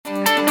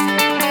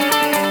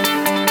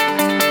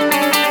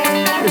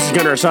is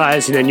Gunnar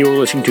Esiason, and you are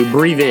listening to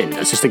Breathe In,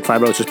 a cystic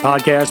fibrosis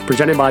podcast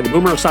presented by the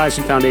Boomer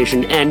Esiason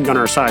Foundation and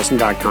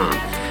GunnarEsiason.com.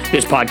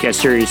 This podcast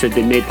series has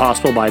been made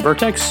possible by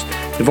Vertex,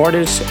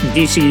 Novartis,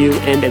 DCU,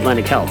 and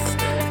Atlantic Health.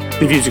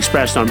 The views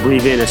expressed on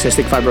Breathe In, a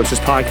cystic fibrosis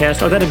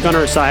podcast are that of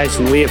Gunnar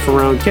Esiason, Leah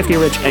Ferrone, Tiffany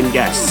Rich, and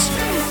guests,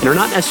 and are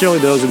not necessarily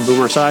those of the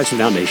Boomer Esiason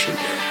Foundation.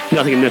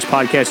 Nothing in this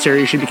podcast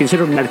series should be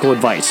considered medical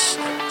advice.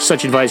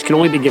 Such advice can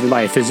only be given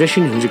by a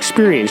physician who's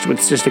experienced with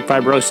cystic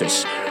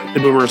fibrosis. The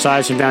Boomer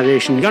Esiason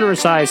Foundation, Gunnar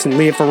Esiason,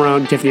 Leah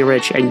Ferrone, Tiffany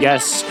Rich, and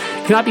guests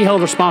cannot be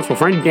held responsible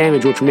for any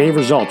damage which may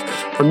result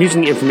from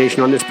using the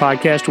information on this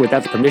podcast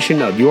without the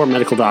permission of your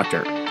medical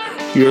doctor.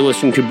 You're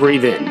listening to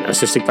Breathe In, a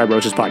cystic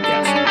fibrosis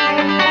podcast.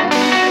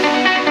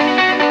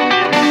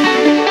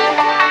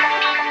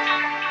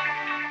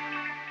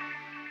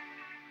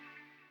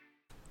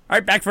 All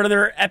right, back for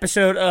another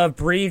episode of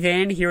Breathe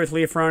In, here with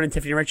Leah Ferrone and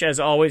Tiffany Rich. As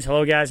always,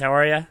 hello guys, how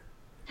are you?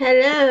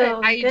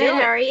 Hello. How you Good. doing?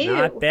 How are you?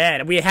 Not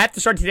bad. We have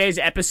to start today's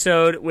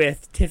episode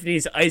with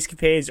Tiffany's ice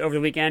capades over the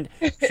weekend.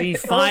 She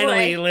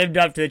finally lived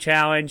up to the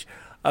challenge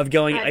of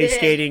going ice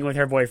skating with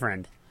her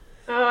boyfriend.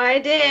 Oh, I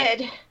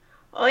did.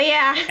 Oh,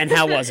 yeah. And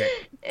how was it?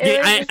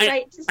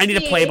 I need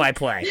a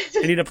play-by-play.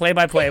 I need a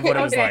play-by-play of what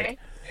it was like.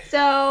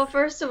 So,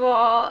 first of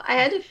all, I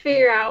had to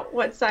figure out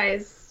what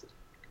size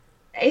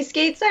ice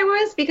skates I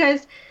was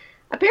because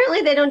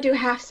apparently they don't do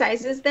half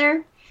sizes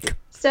there.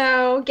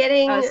 So,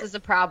 getting... Oh, this is a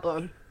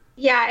problem.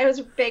 Yeah, it was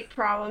a big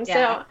problem. Yeah.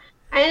 So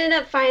I ended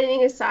up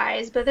finding a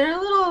size, but they're a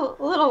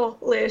little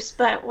loose,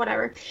 but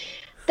whatever.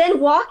 Then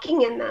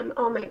walking in them,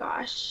 oh my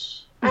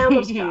gosh, I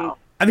almost fell.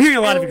 I'm hearing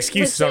a lot of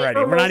excuses already.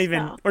 We're not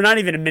fell.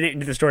 even a minute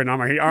into the story, and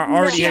I'm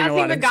already hearing a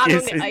lot of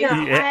excuses. No,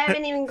 I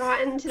haven't even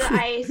gotten to the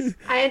ice.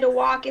 I had to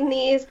walk in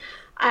these.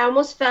 I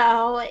almost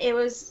fell. It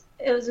was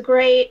a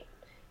great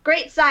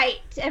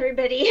sight,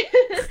 everybody.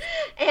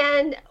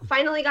 And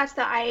finally got to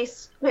the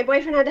ice. My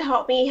boyfriend had to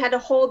help me, had to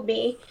hold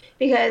me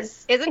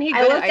because isn't he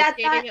good at ice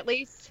skating at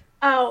least?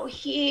 Oh,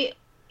 he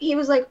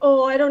was like,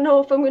 oh, I don't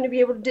know if I'm going to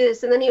be able to do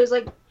this. And then he was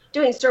like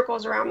doing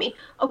circles around me.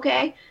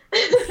 Okay.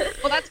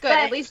 Well, that's good.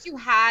 At least you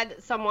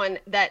had someone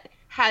that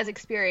has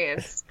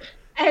experience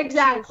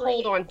exactly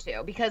to hold on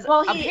to because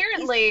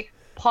apparently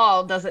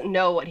Paul doesn't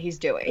know what he's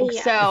doing.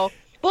 Yeah. So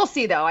we'll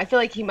see, though. I feel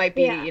like he might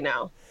be, making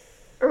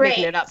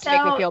it up to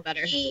make me feel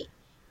better.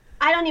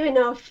 I don't even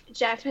know if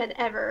Jeff had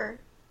ever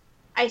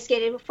ice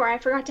skated before. I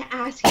forgot to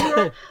ask him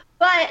that.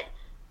 But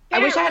I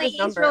wish I had his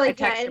number. Really I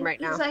text him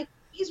right now.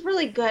 He's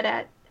really good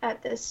at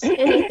this,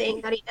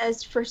 anything that he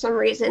does for some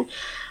reason.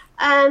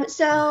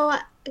 So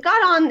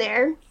got on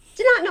there.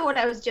 Did not know what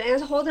I was doing. I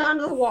was holding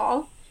onto the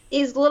wall.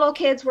 These little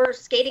kids were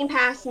skating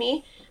past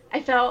me.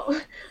 I felt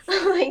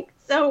like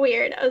so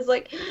weird. I was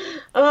like,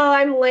 oh,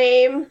 I'm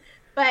lame.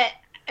 But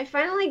I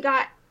finally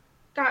got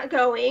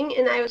going,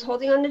 and I was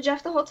holding on to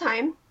Jeff the whole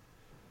time.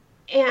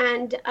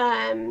 And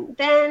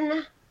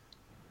then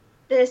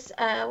this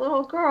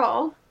little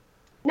girl,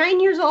 9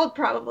 years old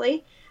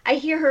probably, I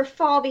hear her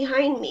fall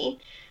behind me,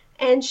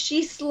 and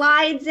she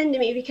slides into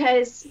me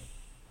because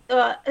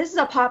this is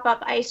a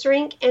pop-up ice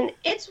rink, and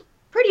it's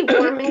pretty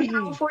warm in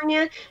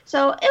California,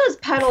 so it was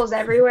puddles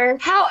everywhere.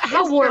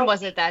 How warm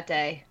was it that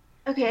day?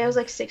 Okay, it was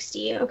like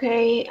 60,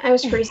 okay? I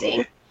was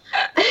freezing.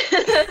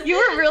 You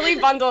were really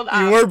bundled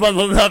up. You were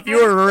bundled up.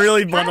 You were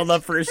really bundled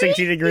up for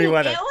 60-degree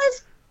weather. It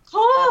was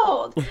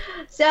cold.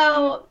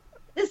 So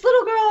this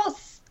little girl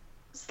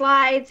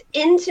slides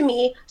into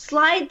me,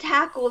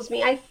 tackles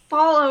me. I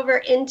fall over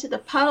into the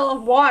puddle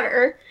of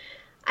water.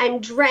 I'm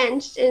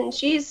drenched, and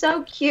she's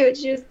so cute.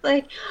 She was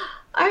like,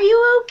 are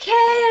you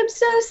okay? I'm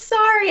so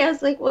sorry. I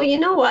was like, well, you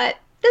know what?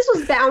 This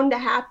was bound to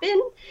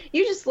happen.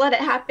 You just let it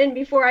happen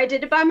before I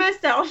did it by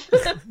myself.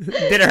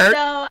 Did it hurt?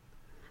 So,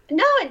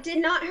 no, it did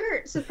not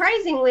hurt.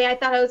 Surprisingly, I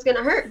thought it was going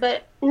to hurt,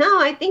 but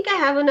no, I think I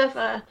have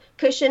enough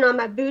cushion on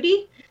my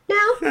booty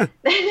now that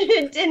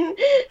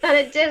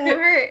it didn't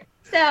hurt.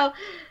 So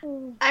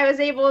I was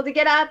able to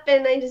get up,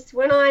 and I just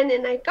went on,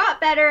 and I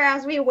got better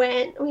as we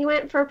went. We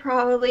went for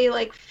probably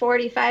like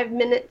 45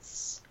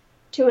 minutes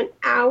to an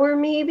hour,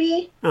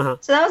 maybe. Uh-huh.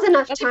 So that was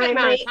enough That's time. A good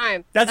amount of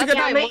time. That's a good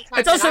time.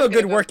 It's also a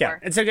good workout.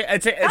 It's a good,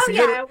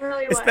 it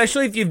really was.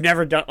 Especially if you've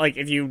never done, like,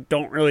 if you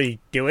don't really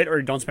do it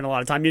or don't spend a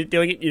lot of time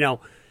doing it,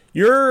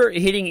 you're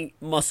hitting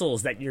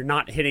muscles that you're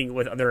not hitting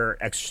with other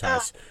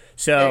exercise.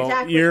 So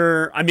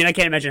exactly. I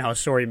can't imagine how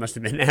sore you must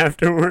have been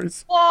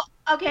afterwards. Well,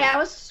 okay, I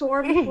was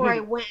sore before I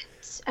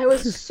went. I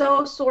was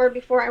so sore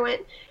before I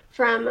went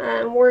from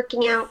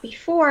working out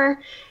before,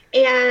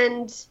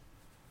 and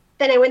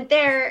then I went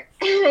there,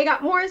 and I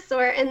got more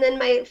sore, and then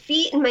my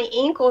feet and my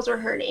ankles were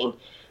hurting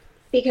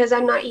because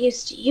I'm not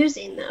used to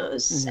using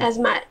those as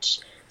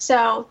much.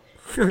 So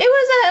it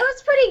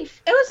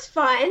was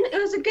fun.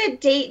 It was a good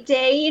date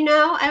day,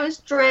 I was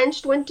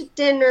drenched, went to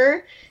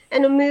dinner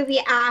and a movie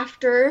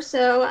after,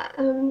 so I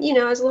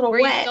was a little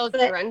wet. Were you still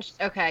drenched?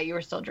 Okay, you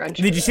were still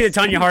drenched. Did you see the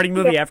Tanya Harding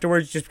movie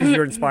afterwards just because you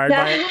were inspired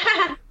by it?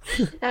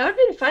 That would have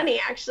been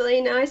funny, actually.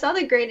 No, I saw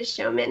The Greatest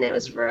Showman. It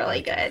was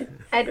really good.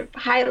 I'd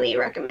highly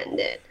recommend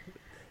it.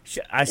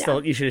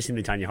 You should have seen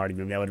the Tanya Harding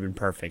movie. That would have been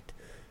perfect.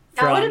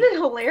 That would have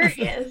been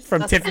hilarious.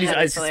 from Tiffany's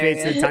Ice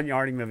Skates to the Tonya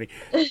Harding movie.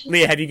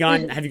 Leah, have you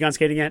gone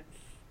skating yet?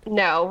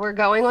 No, we're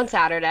going on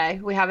Saturday.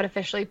 We haven't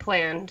officially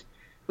planned.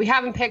 We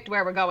haven't picked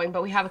where we're going,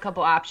 but we have a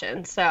couple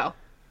options. So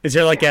is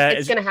there like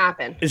it's gonna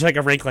happen. Is there like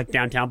a rink like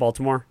downtown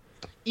Baltimore?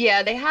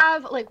 Yeah, they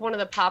have like one of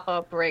the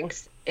pop-up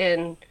rinks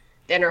in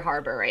the Inner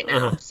Harbor right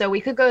now. So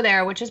we could go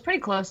there, which is pretty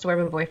close to where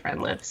my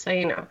boyfriend lives. So,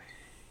 you know,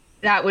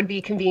 that would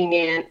be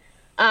convenient.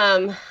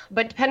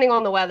 But depending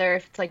on the weather,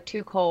 if it's like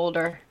too cold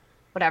or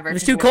whatever. If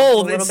it's too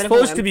cold. It's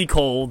supposed to be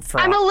cold.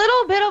 I'm a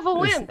little bit of a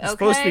wimp, okay? It's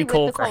supposed to be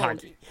cold for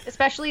hockey.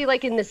 Especially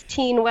like in this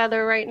teen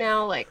weather right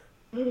now, like,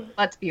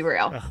 let's be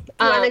real. You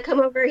want to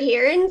come over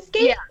here and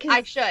skate? Yeah,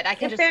 I should. I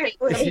can just skate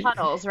some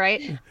puddles,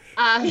 right?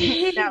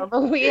 No,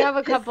 but we have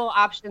a couple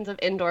options of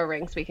indoor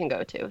rinks we can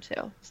go to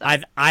too. So.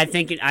 I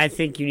think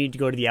you need to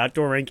go to the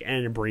outdoor rink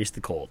and embrace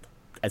the cold.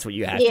 That's what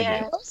you have to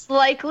do. Most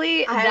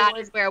likely, that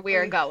is where we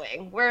are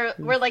going. We're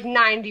like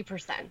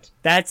 90%.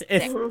 That's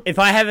if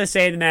I have a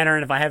say in the matter,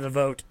 and if I have a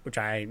vote, which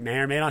I may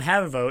or may not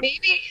have a vote.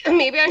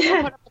 Maybe I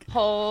should put up a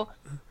poll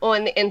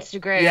on the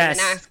Instagram and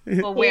ask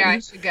people where I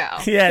should go.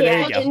 Yeah,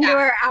 there you go.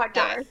 Indoor,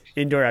 outdoor.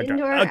 Indoor,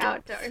 outdoor.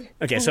 Outdoor.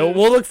 Okay, so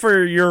we'll look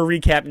for your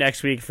recap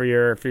next week for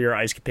your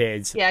ice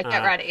capades. Yeah,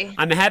 get ready.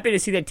 I'm happy to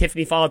see that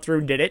Tiffany followed through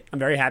and did it. I'm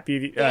very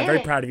happy,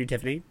 very proud of you,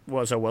 Tiffany.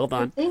 Well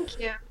done. Thank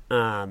you.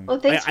 Well,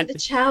 thanks for the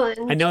challenge.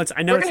 I know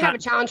we're gonna have a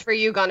challenge for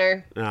you,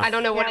 Gunner. I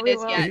don't know what it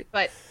is yet,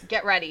 but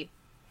get ready.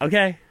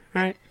 Okay,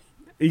 all right.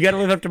 You got to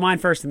live up to mine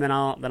first, and then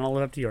I'll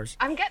live up to yours.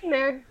 I'm getting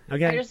there.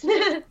 Okay. I just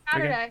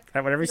Saturday.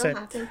 Okay. Whatever you say.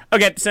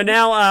 Okay, so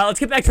now let's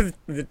get back to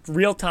the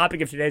real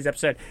topic of today's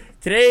episode.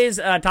 Today's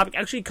topic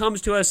actually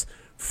comes to us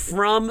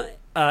from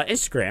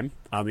Instagram.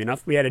 Oddly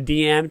enough, we had a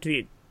DM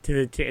to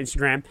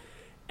Instagram,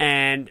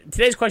 and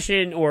today's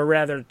question, or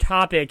rather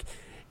topic,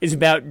 is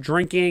about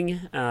drinking,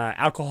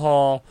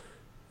 alcohol,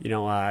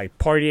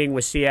 partying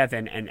with CF,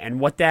 and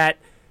what that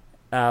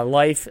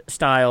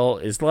lifestyle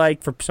is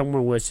like for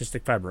someone with cystic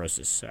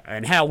fibrosis,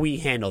 and how we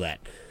handle that.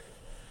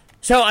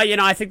 So,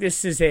 I think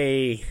this is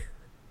an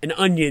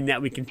onion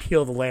that we can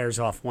peel the layers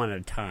off one at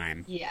a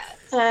time. Yes.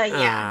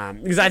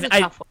 Because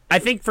I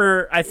think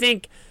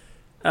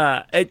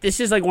this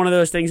is like one of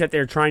those things that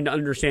they're trying to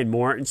understand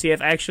more. And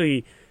CF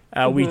actually,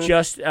 we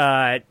just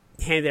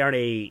handed out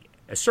a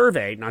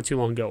survey not too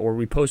long ago, or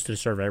we posted a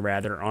survey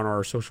rather on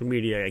our social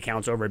media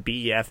accounts over at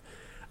BEF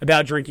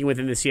about drinking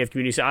within the CF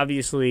community. So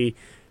obviously,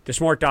 the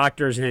smart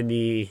doctors and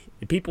the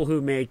people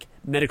who make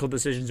medical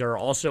decisions are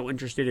also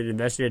interested and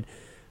invested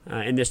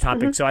in this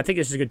topic. So I think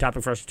this is a good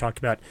topic for us to talk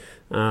about.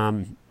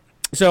 I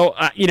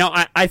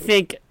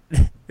think,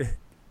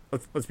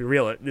 let's be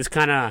real, this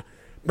kind of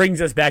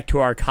brings us back to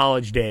our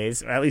college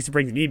days, or at least it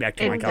brings me back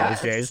to my college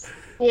days.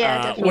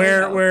 Yeah, definitely.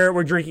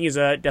 Where drinking is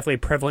definitely a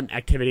prevalent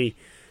activity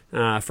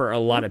for a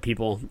lot of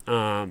people.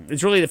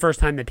 It's really the first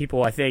time that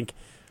people, I think,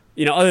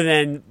 other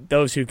than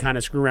those who kind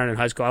of screw around in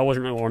high school, I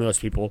wasn't really one of those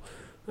people.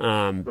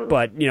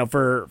 But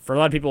for a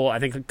lot of people, I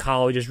think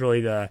college is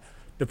really the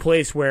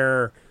place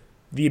where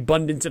the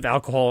abundance of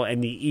alcohol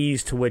and the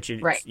ease to which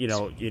it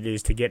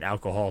is to get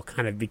alcohol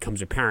kind of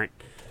becomes apparent.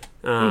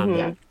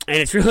 And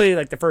it's really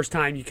like the first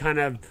time you kind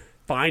of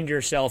find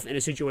yourself in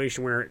a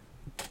situation where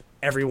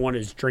everyone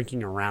is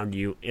drinking around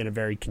you in a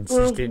very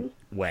consistent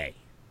way.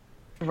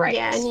 Right.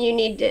 Yeah,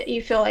 and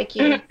you feel like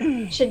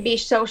you should be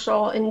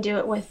social and do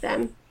it with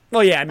them.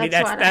 Well, yeah, I mean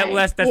that's part of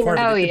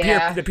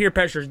it. The peer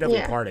pressure is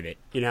definitely part of it.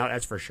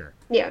 That's for sure.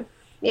 Yeah.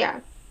 Yeah.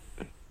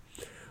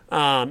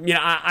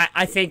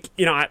 I think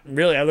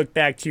I look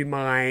back to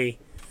my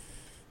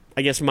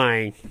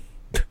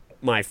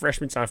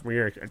freshman sophomore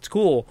year at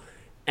school,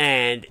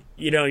 and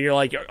you're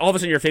like all of a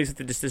sudden you're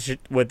faced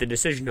with the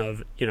decision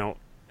of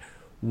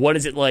what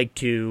is it like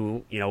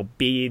to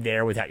be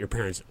there without your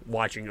parents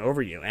watching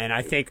over you. And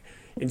I think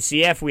in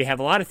CF we have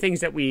a lot of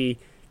things that we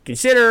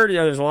consider.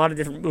 There's a lot of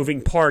different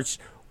moving parts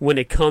when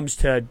it comes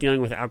to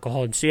dealing with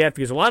alcohol and CF,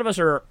 because a lot of us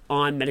are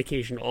on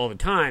medication all the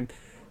time.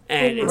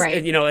 And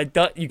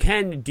you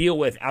can deal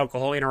with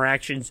alcohol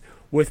interactions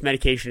with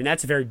medication, and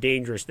that's a very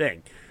dangerous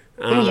thing.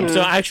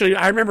 So actually,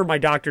 I remember my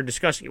doctor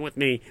discussing it with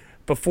me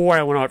before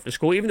I went off to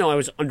school, even though I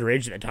was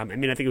underage at that time. I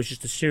mean, I think it was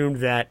just assumed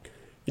that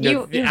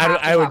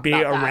I would be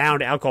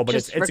around alcohol, but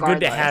it's good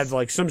to have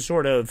like some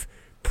sort of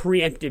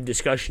preemptive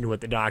discussion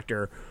with the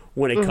doctor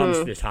when it comes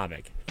to this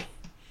topic.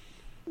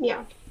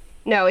 Yeah.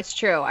 No, it's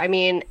true. I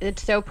mean,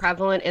 it's so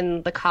prevalent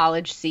in the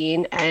college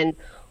scene, and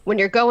when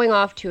you're going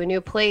off to a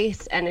new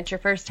place and it's your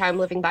first time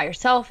living by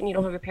yourself and you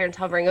don't have your parents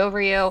hovering over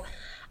you,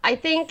 I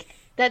think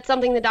that's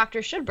something the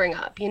doctor should bring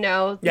up,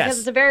 because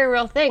it's a very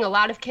real thing. A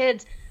lot of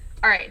kids,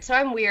 all right, so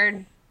I'm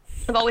weird.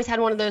 I've always had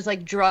one of those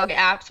like drug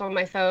apps on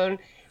my phone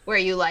where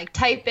you like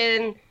type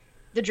in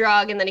the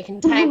drug and then you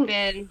can type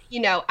in,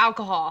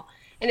 alcohol,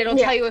 and it'll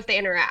tell you if they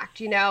interact,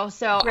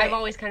 So I've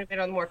always kind of been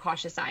on the more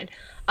cautious side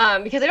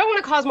because I don't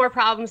want to cause more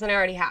problems than I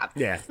already have.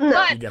 Yeah.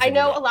 But I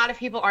know a lot of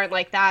people aren't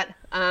like that.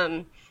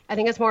 I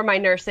think it's more my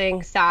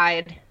nursing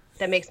side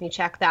that makes me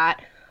check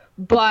that.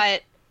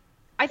 But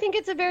I think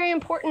it's a very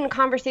important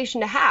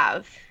conversation to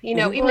have,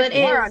 even if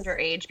you are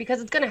underage,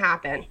 because it's going to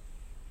happen.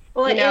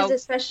 Well, you it know, is,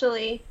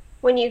 especially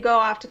when you go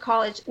off to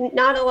college.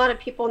 Not a lot of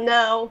people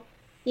know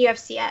you have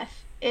CF,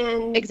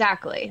 and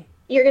exactly.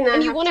 you're gonna.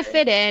 And you want to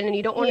fit in, and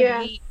you don't want to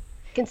be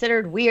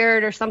considered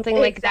weird or something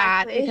like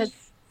that. Because,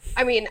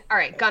 I mean, all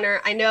right,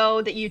 Gunnar, I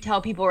know that you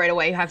tell people right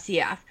away you have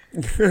CF.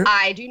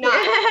 I do not.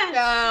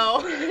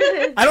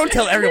 So I don't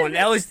tell everyone.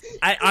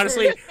 I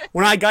honestly,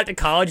 when I got to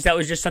college, that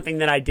was just something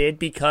that I did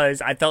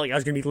because I felt like I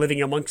was going to be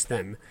living amongst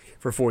them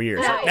for 4 years.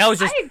 That was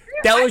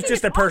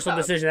just a personal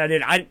decision I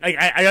did.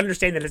 I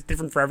understand that it's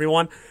different for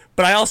everyone,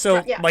 but I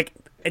also like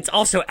it's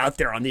also out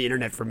there on the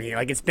internet for me.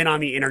 Like it's been on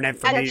the internet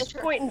for me. At this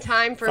point in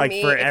time for like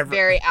me, forever. It's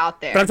very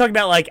out there. But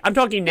I'm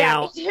talking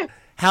now.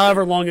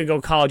 However long ago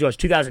college was,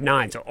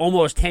 2009, so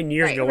almost 10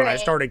 years ago when I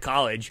started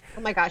college.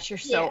 Oh my gosh, you're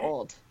so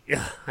old.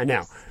 Yeah, I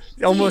know.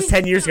 Almost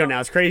 10 years ago now.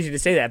 It's crazy to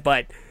say that,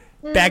 but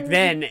back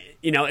then,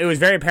 it was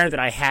very apparent that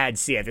I had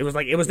CF.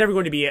 It was never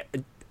going to be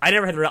I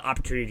never had the real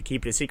opportunity to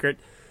keep it a secret.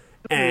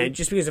 And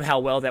just because of how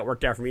well that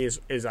worked out for me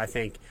is I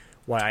think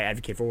why I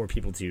advocate for more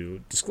people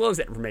to disclose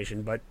that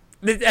information, but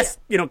that's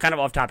kind of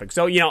off topic.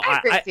 So I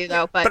agree with you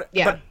though, but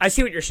I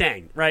see what you're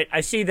saying, right?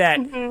 I see that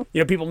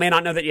people may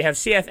not know that you have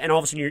CF, and all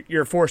of a sudden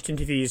you're forced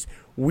into these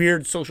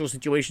weird social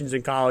situations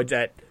in college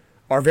that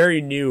are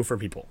very new for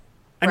people.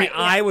 I mean,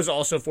 I was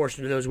also forced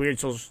into those weird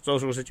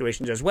social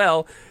situations as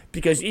well,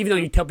 because even though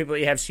you tell people that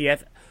you have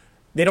CF,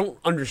 they don't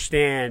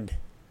understand.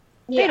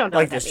 They don't know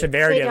like the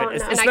severity of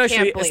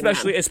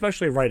it,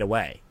 especially right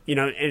away.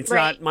 And it's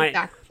not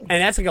my,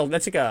 and that's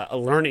like a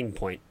learning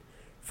point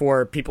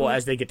for people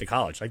as they get to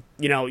college. Like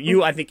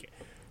I think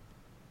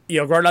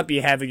growing up,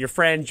 you have your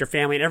friends, your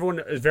family, and everyone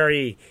is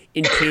very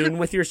in tune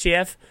with your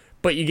CF.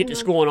 But you get to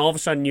school, and all of a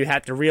sudden, you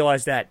have to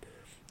realize that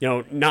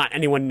not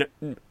everyone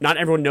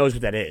knows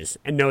what that is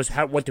and knows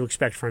what to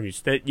expect from you.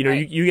 So that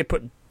you get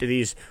put into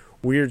these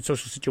weird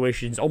social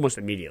situations almost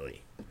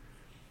immediately.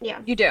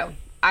 Yeah, you do.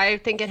 I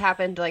think it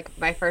happened like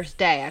my first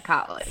day at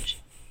college.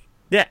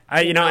 Yeah,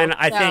 and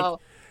I think,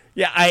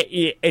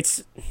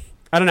 it's,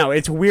 I don't know,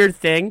 it's a weird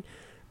thing,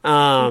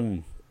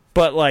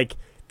 but like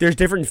there's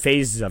different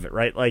phases of it,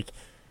 right? Like,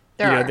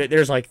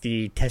 there's like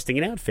the testing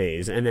it out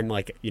phase, and then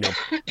like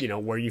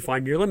where you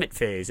find your limit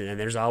phase, and then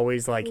there's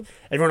always like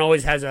everyone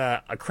always has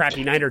a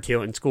crappy night or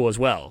two in school as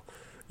well,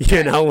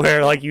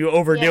 where like you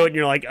overdo it, and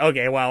you're like,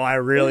 okay, well, I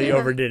really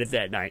overdid it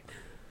that night.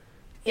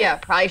 Yeah,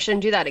 probably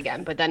shouldn't do that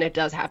again, but then it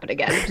does happen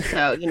again.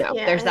 So,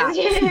 there's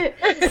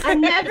that.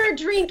 I'm never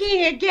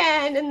drinking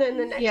again. And then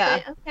the next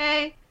day,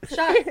 okay,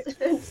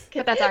 shots.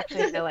 But that's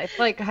actually my life.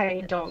 Like,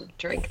 I don't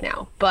drink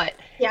now. But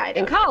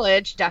in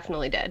college,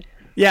 definitely did.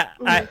 Yeah.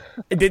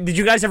 Did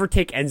you guys ever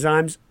take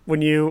enzymes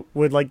when you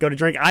would, like, go to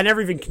drink? I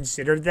never even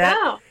considered that.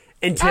 No.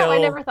 Until... I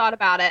never thought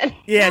about it.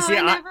 Yeah,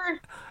 no,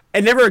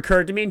 it never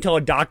occurred to me until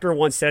a doctor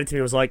once said it to me.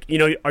 It was like,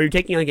 are you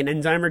taking, like, an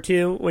enzyme or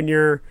two when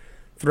you're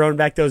throwing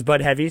back those Bud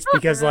Heavies,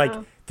 because like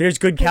there's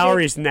good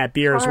calories in that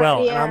beer as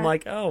well. And I'm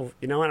like, oh,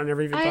 you know what? I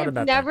never even thought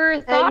about that. I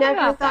never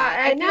thought that.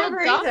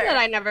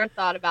 I never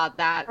thought about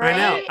that.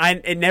 Right? I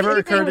know. It never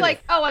occurred to me.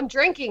 Like, oh, I'm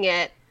drinking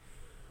it.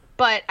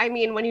 But I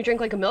mean, when you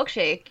drink like a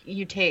milkshake,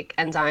 you take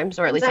enzymes,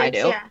 or at least I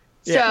do. Yeah.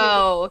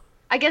 So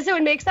I guess it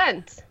would make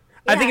sense.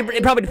 I think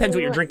it probably depends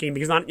what you're drinking,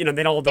 because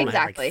they all don't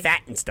have like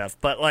fat and stuff,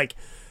 but like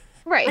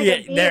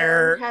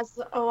beer has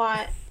a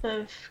lot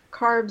of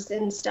carbs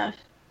and stuff.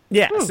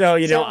 Yeah, so,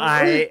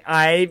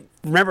 I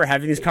remember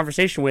having this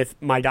conversation with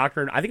my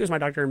doctor. I think it was my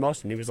doctor in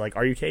Boston. He was like,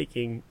 are you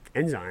taking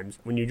enzymes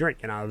when you drink?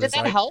 And I was Did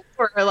that help?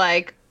 Or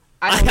like,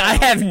 I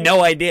have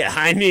no idea.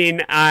 I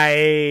mean,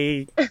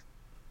 I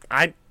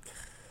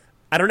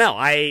don't know.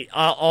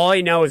 All I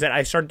know is that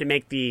I started to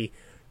make the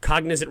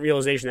cognizant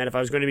realization that if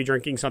I was going to be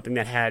drinking something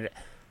that had,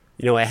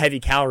 a heavy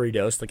calorie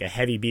dose, like a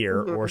heavy beer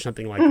or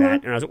something like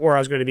that, and I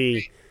was going to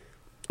be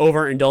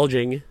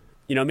overindulging,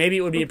 maybe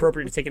it would be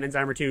appropriate to take an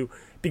enzyme or two,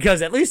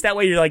 because at least that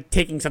way you're like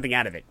taking something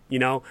out of it.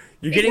 You're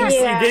getting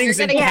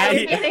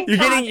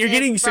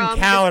some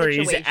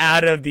calories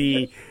out of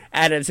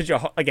such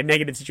a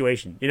negative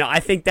situation.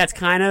 I think that's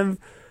kind of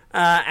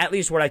at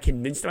least what I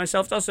convinced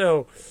myself. It's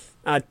also,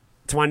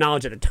 to my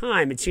knowledge at the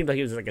time, it seemed like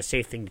it was like a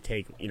safe thing to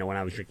take. When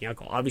I was drinking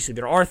alcohol, obviously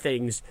there are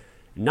things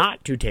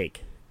not to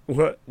take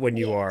when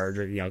you are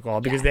drinking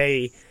alcohol, because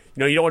they.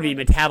 You don't want to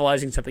be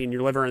metabolizing something in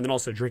your liver and then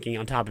also drinking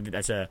on top of it.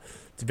 It's a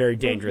very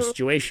dangerous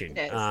situation.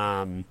 It is.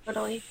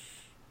 Totally.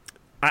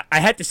 I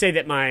had to say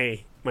that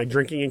my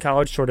drinking in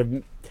college sort of,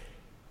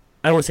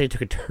 I don't want to say it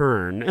took a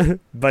turn,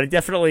 but it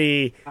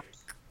definitely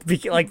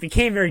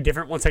became very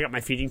different once I got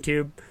my feeding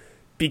tube,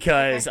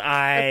 because So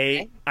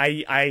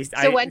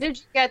when did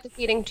you get the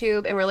feeding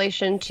tube in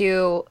relation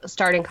to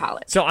starting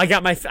college? So I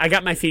got my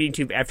feeding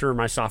tube after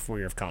my sophomore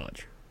year of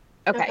college.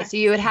 Okay, so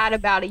you had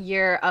about a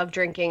year of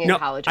drinking in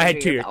college. I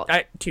had 2 years. I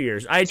had 2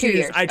 years. I had 2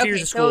 years. I had 2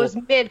 years of school. So it was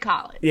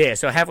mid-college. Yeah,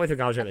 so halfway through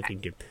college I had the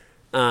feeding tube.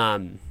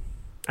 I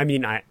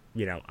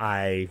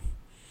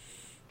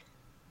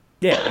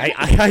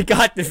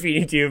got the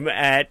feeding tube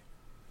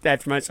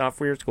after my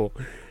sophomore year of school,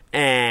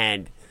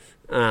 and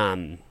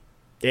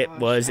it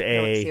was I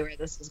don't see where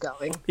this is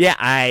going. Yeah,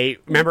 I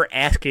remember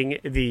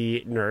asking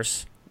the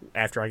nurse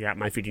after I got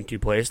my feeding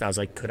tube placed, I was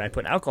like, could I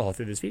put alcohol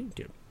through this feeding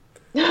tube?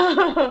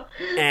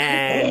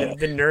 And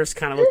the nurse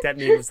kind of looked at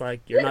me and was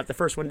like, "You're not the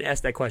first one to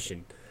ask that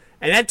question."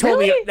 And that told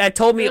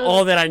me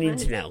all that I need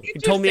to know.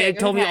 It told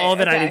me all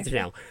that I need to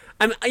know.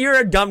 You're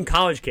a dumb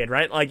college kid,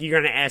 right? Like,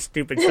 you're gonna ask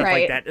stupid stuff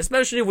like that,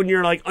 especially when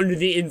you're like under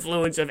the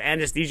influence of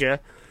anesthesia.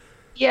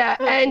 Yeah,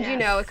 and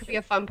it could be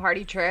a fun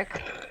party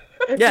trick.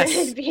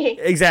 Yes,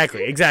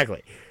 exactly.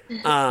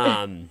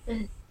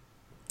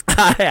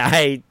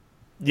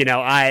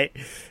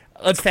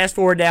 Let's fast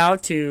forward now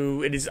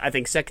to, it is, I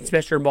think, second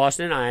semester in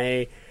Boston.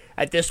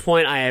 At this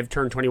point, I have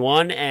turned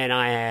 21, and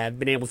I have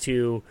been able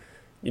to,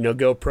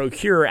 go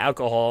procure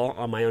alcohol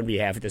on my own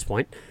behalf at this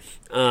point.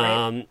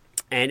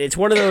 And it's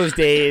one of those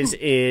days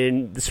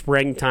in the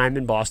springtime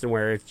in Boston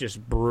where it's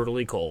just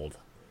brutally cold,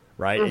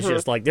 right? Mm-hmm. It's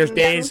just like, there's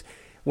days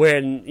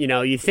when,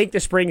 you think the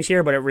spring's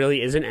here, but it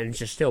really isn't, and it's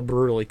just still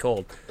brutally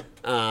cold.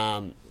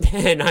 And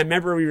I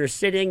remember we were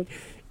sitting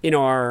in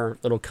our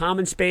little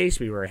common space.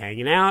 We were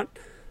hanging out,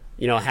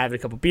 having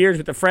a couple beers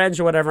with the friends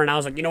or whatever, and I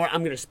was like, you know what,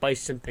 I'm going to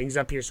spice some things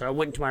up here. So I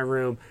went into my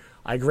room,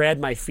 I grabbed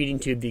my feeding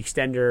tube, the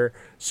extender,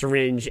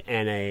 syringe,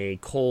 and a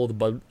cold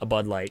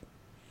Bud Light.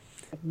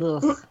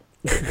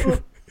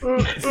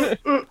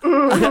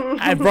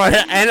 I brought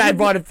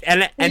it,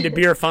 and a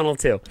beer funnel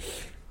too.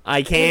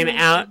 I came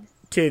out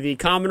to the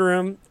common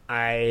room.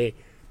 I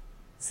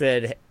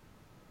said,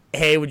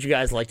 "Hey, would you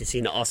guys like to see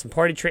an awesome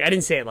party trick?" I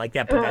didn't say it like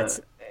that, but that's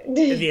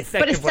the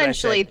effect. But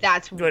essentially,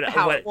 that's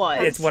how it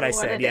was. It's what I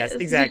said. Yes,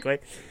 exactly.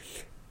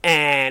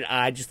 And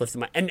I just lifted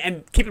my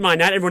and keep in mind,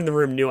 not everyone in the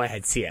room knew I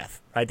had CF.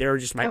 Right, they were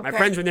just my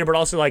friends were there, but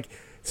also like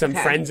some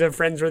friends of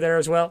friends were there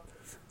as well.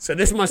 So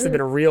this must have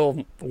been a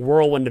real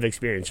whirlwind of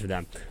experience for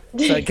them.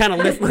 So I kind of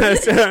lift my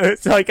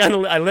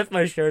I lift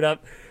my shirt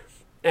up,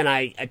 and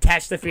I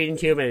attach the feeding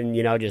tube, and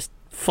just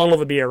funnel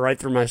the beer right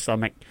through my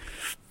stomach,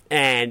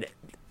 and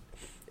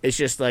it's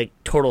just like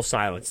total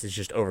silence has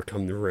just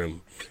overcome the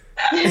room.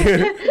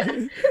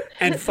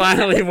 And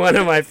finally, one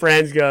of my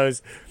friends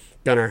goes,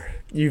 "Gunnar,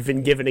 you've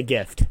been given a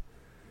gift.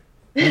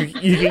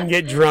 You can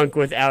get drunk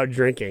without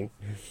drinking."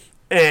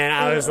 And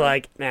I was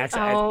like, Max,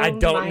 I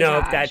don't know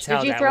if that's how that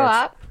works. Did you throw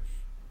up?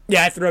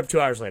 Yeah, I threw up 2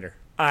 hours later.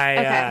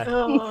 I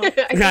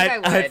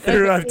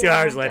threw up 2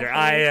 hours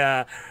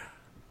later.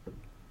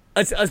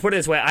 Let's put it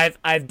this way.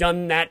 I've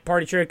done that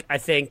party trick, I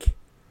think,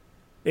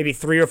 maybe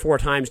 3 or 4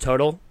 times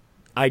total.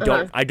 I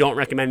don't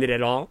recommend it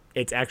at all.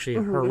 It's actually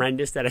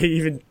horrendous that I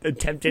even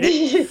attempted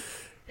it.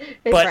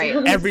 But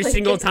every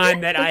single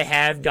time that I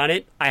have done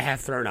it, I have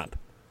thrown up.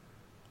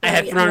 I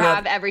have thrown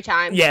up every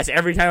time. Yes,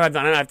 every time I've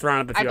done it, I've thrown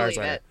up a few hours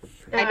later.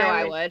 I know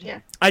I would. Yeah.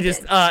 I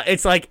just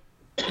it's like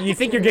you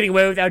think you're getting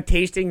away without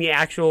tasting the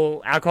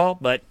actual alcohol,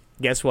 but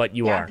guess what?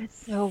 You are.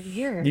 That's so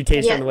weird. You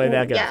taste it on the way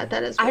back up. Yeah,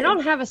 that is weird. I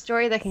don't have a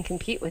story that can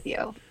compete with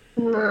you.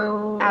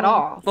 No. At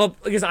all. Well,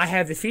 because I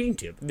have the feeding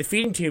tube. The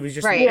feeding tube is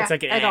just it's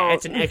like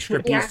it's an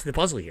extra piece to the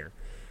puzzle here.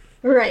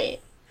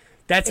 Right.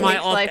 That's it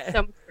makes life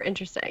so much more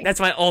interesting. That's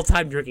my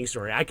all-time drinking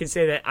story. I can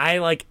say that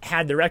I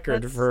had the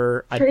record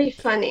for pretty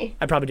funny.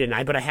 I probably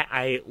didn't. But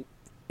I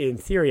in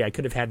theory I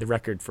could have had the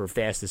record for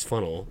fastest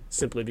funnel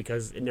simply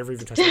because it never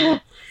even touched me.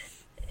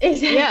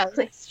 Exactly. Yeah,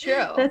 that's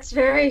true. That's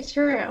very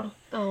true.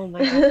 Oh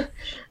my god.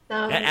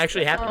 That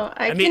actually happened.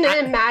 I cannot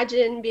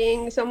imagine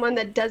being someone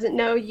that doesn't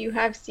know you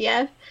have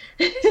CF.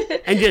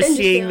 And just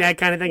seeing that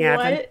kind of thing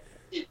happen.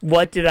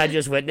 What did I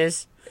just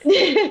witness?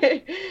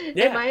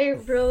 Am I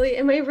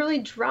really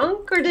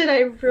drunk, or did I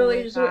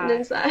really just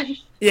witness that?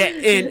 Yeah,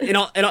 in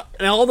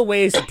all the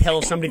ways to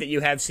tell somebody that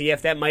you have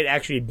CF, that might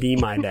actually be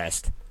my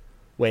best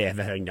way of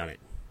having done it.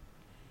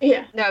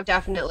 Yeah. No,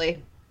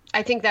 definitely.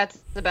 I think that's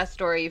the best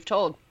story you've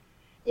told.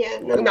 Yeah.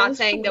 No, I'm not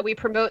saying that we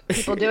promote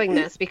people doing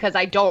this because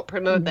I don't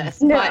promote this,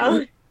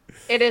 but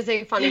it is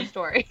a funny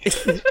story.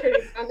 It's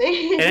pretty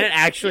funny. And it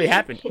actually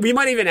happened. We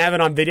might even have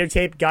it on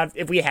videotape. God,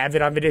 if we have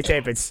it on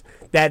videotape,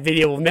 that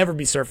video will never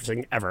be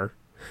surfacing ever.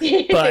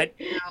 But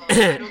no,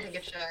 I don't think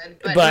it should.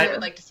 But I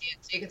would like to see it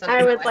so you can send it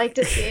I would like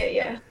to see it.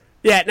 Yeah.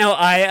 Yeah. No,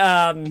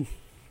 I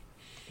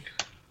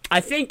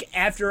think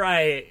after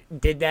I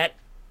did that,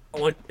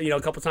 a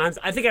couple times,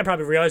 I think I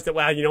probably realized that,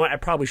 wow, you know what? I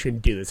probably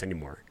shouldn't do this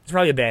anymore. It's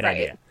probably a bad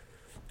idea.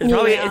 It's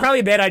probably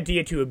a bad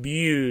idea to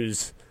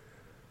abuse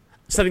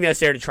something that's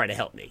there to try to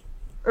help me.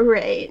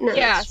 Right. No,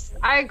 yes,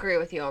 I agree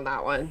with you on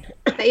that one.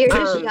 But you're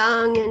just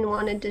young and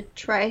wanted to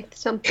try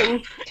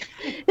something.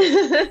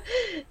 That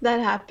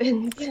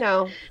happens. You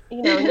know,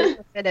 just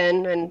to fit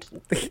in and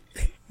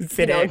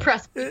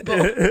impress people.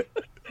 That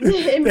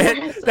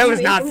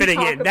was not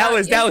fitting in. That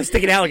was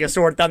sticking out like a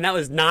sore thumb. That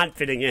was not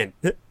fitting in.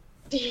 No,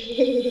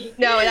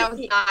 that was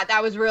not.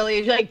 That was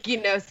really like,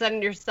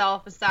 setting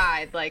yourself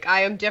aside. Like,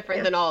 I am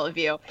different than all of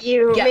you.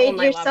 You made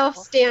yourself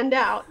stand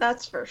out.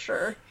 That's for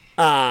sure.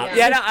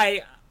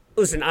 I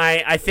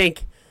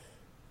think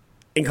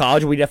in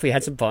college we definitely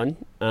had some fun.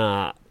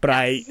 But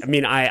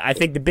I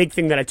think the big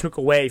thing that I took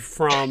away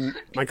from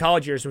my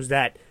college years was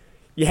that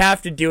you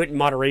have to do it in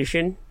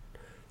moderation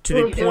to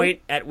the point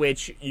at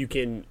which you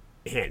can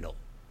handle,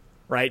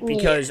 right?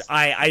 Because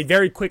I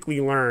very quickly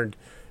learned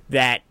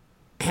that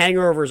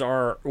hangovers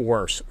are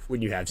worse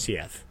when you have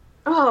CF.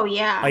 Oh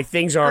yeah. Like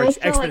things are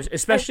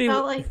especially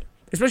when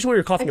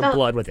you're coughing up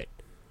blood with it.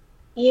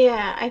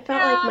 Yeah, I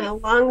felt like my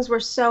lungs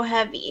were so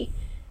heavy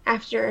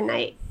after a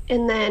night,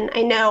 and then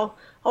I know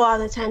a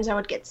lot of the times I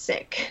would get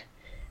sick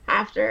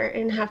after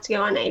and have to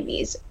go on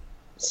IVs.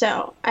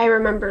 So I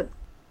remember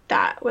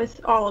that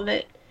with all of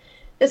it.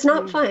 It's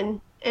not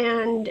fun,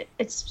 and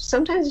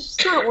sometimes it's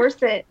just not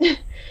worth it.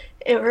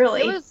 It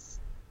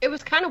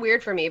was kind of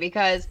weird for me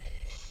because,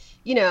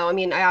 you know, I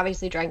mean, I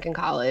obviously drank in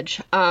college.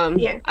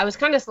 I was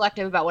kind of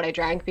selective about what I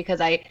drank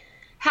because I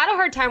had a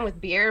hard time with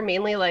beer,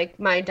 mainly like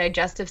my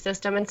digestive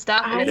system and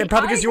stuff. And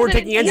probably because you weren't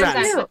taking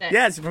enzymes.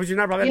 Yes, because you're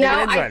not probably taking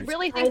enzymes. I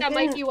really think that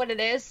might be what it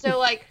is. So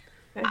like,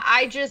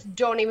 I just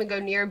don't even go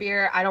near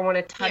beer. I don't want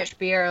to touch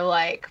beer.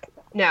 Like,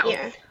 no.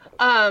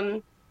 Yeah.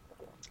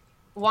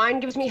 Wine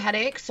gives me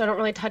headaches, so I don't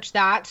really touch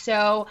that.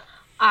 So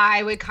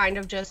I would kind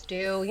of just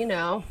do, you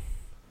know,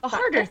 the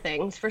harder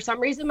things. For some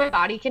reason, my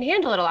body can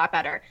handle it a lot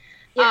better.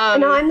 Yeah,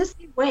 no, I'm the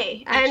same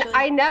way, actually. And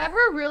I never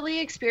really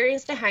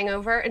experienced a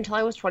hangover until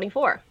I was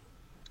 24.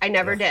 I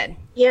never did.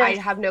 Yeah. I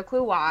have no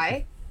clue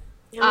why.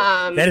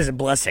 That is a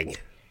blessing.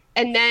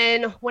 And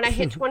then when I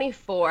hit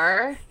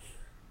 24,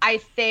 I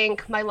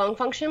think my lung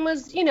function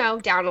was, you know,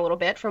 down a little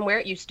bit from where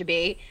it used to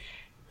be.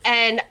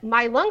 And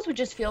my lungs would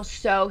just feel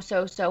so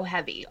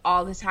heavy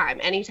all the time.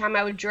 Anytime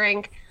I would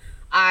drink,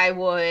 I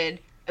would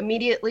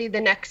immediately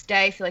the next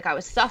day feel like I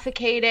was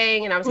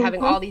suffocating and I was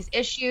having all these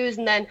issues.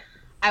 And then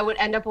I would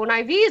end up on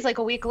IVs like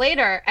a week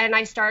later. And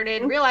I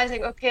started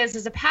realizing, okay, this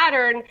is a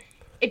pattern.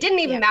 It didn't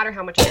even matter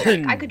how much I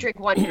drank. I could drink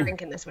one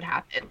drink and this would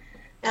happen.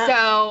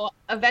 So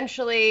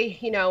eventually,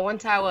 you know,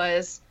 once I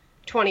was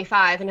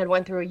 25 and had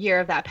went through a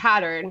year of that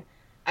pattern,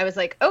 I was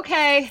like,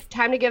 okay,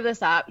 time to give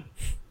this up.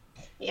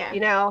 Yeah. You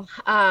know,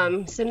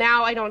 so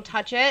now I don't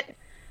touch it.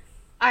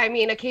 I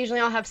mean,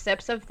 occasionally I'll have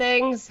sips of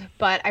things,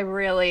 but I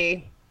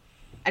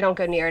don't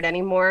go near it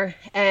anymore.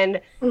 And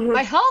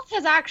my health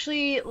has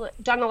actually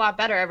done a lot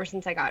better ever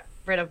since I got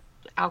rid of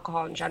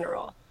alcohol in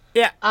general.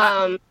 Yeah.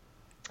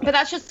 But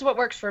that's just what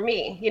works for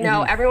me. You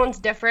know, everyone's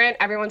different.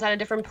 Everyone's at a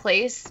different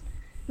place.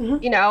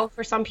 You know,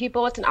 for some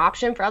people it's an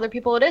option. For other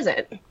people it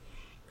isn't.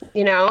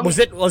 You know? Was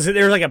it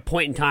there like a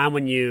point in time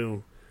when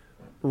you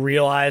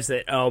realized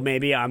that, oh,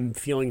 maybe I'm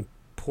feeling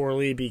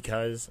poorly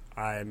because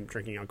I'm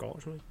drinking alcohol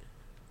or something?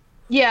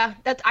 Yeah,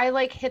 I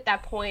like hit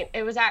that point.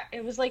 It was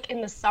like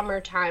in the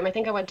summertime. I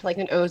think I went to like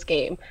an O's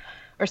game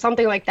or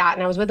something like that,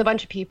 and I was with a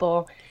bunch of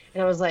people,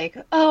 and I was like,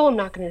 oh, I'm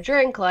not going to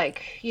drink.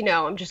 Like, you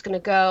know, I'm just going to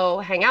go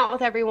hang out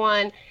with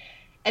everyone.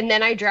 And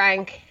then I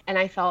drank, and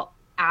I felt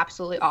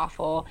absolutely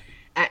awful.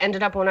 I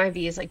ended up on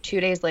IVs like 2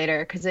 days later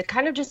because it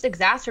kind of just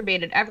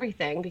exacerbated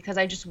everything because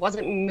I just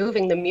wasn't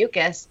moving the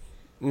mucus,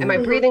 and my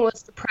breathing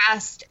was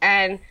depressed.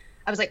 And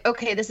I was like,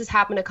 okay, this has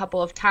happened a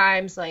couple of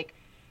times. Like,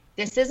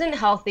 this isn't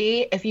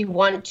healthy. If you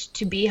want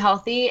to be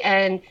healthy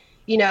and,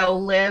 you know,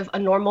 live a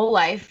normal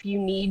life, you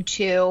need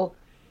to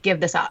give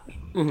this up.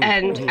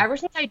 And ever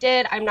since I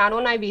did, I'm not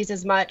on IVs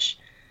as much.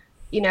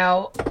 You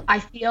know, I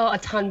feel a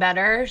ton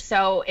better.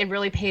 So it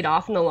really paid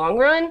off in the long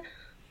run.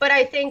 But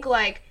I think,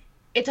 like,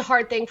 it's a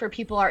hard thing for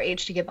people our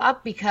age to give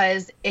up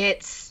because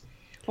it's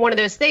one of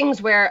those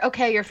things where,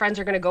 okay, your friends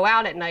are going to go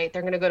out at night.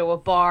 They're going to go to a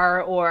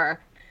bar or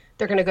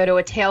they're going to go to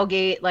a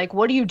tailgate. Like,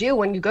 what do you do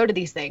when you go to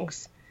these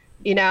things?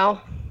 You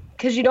know,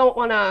 because you don't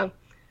want to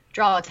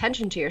draw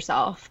attention to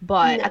yourself.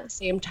 But at the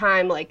same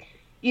time, like,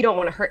 you don't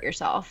want to hurt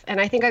yourself. And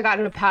I think I got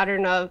in a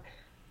pattern of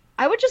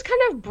I would just kind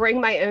of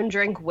bring my own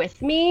drink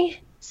with me.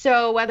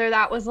 So whether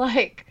that was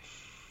like,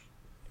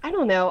 I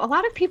don't know, a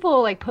lot of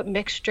people like put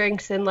mixed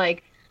drinks in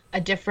like a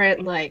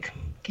different like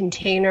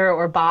container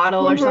or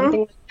bottle or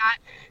something like that.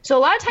 So a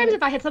lot of times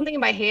if I had something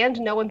in my hand,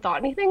 no one thought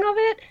anything of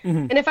it.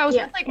 And if I was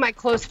with like my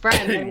close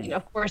friends, I mean,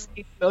 of course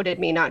they promoted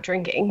me not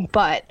drinking,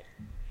 but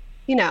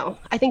you know,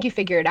 I think you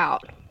figure it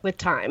out with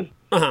time.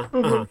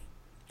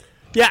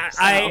 Yeah,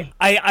 so.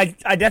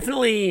 I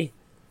definitely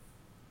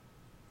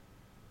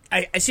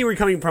I see where you're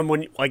coming from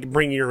when like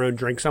bringing your own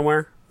drink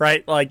somewhere,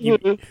 right? Like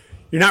you're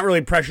not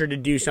really pressured to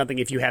do something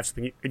if you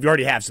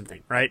already have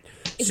something, right?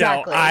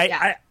 Exactly. So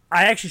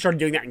I actually started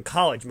doing that in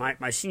college.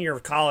 My senior year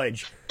of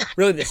college,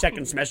 really the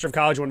second semester of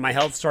college, when my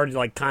health started to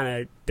like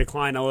kind of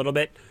decline a little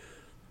bit.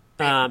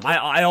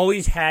 I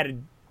always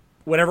had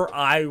whatever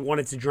I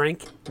wanted to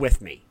drink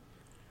with me.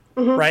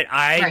 Right?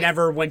 I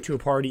never went to a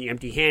party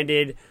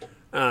empty-handed.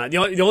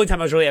 The only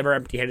time I was really ever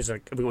empty-handed is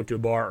like if we went to a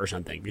bar or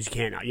something, because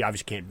you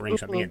obviously can't bring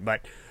something in.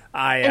 But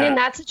and in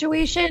that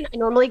situation, I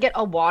normally get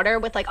a water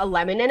with like a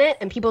lemon in it,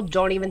 and people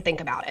don't even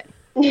think about it.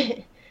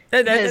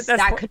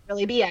 That could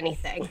really be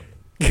anything.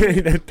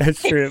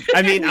 That's true.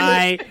 I mean,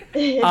 I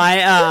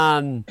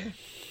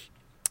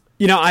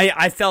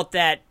felt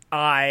that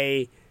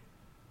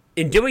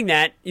in doing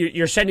that,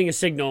 you're sending a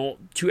signal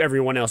to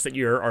everyone else that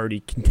you're already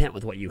content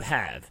with what you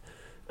have.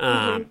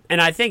 And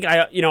I think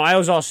I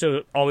was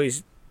also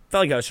always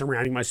felt like I was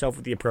surrounding myself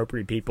with the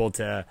appropriate people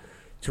to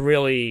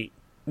really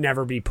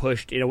never be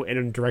pushed in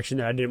a direction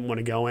that I didn't want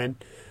to go in.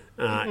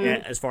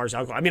 As far as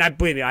alcohol, I mean,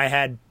 believe me, I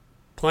had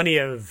plenty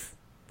of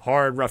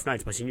hard, rough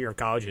nights my senior year of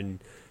college and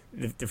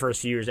the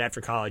first few years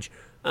after college.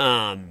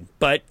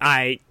 But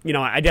I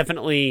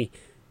definitely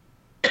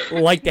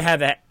like to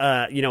have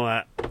a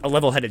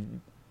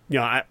level-headed,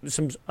 a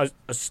sense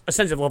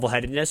of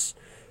level-headedness,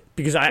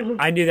 because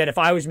I knew that if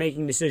I was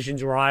making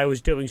decisions or I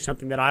was doing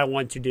something that I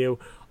want to do,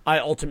 I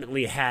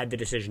ultimately had the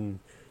decision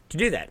to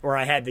do that, or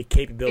I had the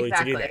capability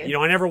to do that.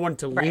 I never wanted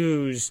to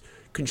lose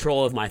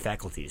control of my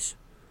faculties.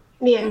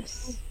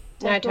 Yes.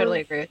 I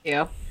totally agree with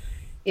you.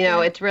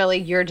 It's really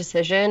your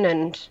decision,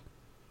 and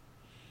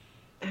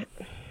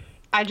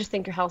I just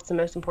think your health's the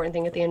most important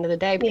thing at the end of the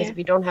day, because if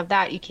you don't have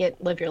that, you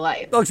can't live your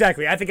life. Oh,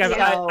 exactly. I think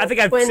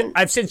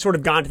I've since sort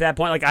of gone to that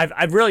point. Like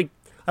I've really, I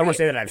don't want to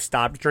say that I've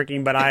stopped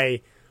drinking, but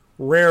I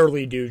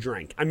rarely do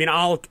drink. I mean,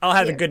 I'll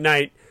have a good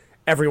night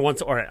every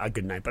once, or a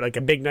good night, but like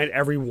a big night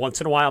every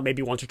once in a while,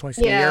 maybe once or twice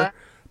a year.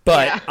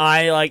 But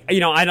I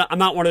I'm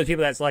not one of those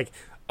people that's like,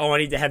 oh, I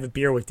need to have a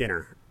beer with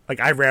dinner. Like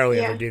I rarely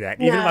ever do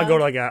that. Even if I go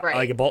to like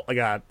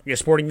a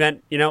sporting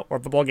event, or a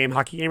football game,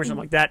 hockey game, or something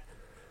like that.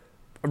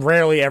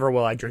 Rarely ever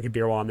will I drink a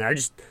beer while I'm there.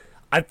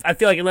 I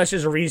feel like unless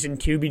there's a reason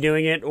to be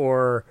doing it,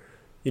 or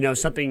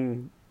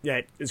something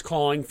that is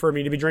calling for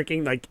me to be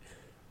drinking, like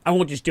I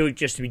won't just do it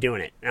just to be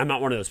doing it. I'm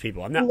not one of those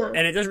people. I'm not,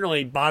 and it doesn't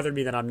really bother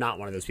me that I'm not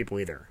one of those people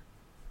either.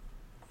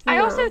 I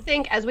also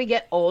think as we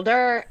get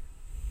older,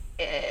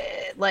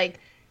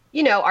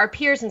 our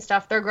peers and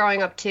stuff, they're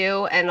growing up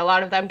too, and a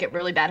lot of them get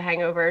really bad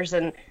hangovers,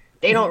 and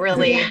they don't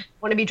really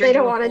want to be drinking. They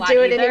don't want to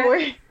do it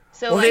anymore.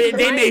 So they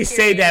may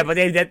say that, but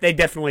they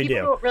definitely do.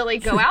 People don't really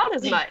go out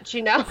as much,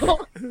 people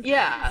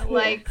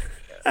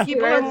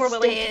are more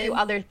willing to do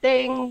other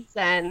things,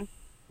 and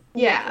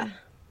and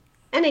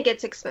it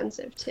gets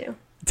expensive too.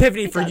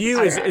 Tiffany, for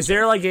you, is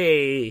there like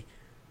a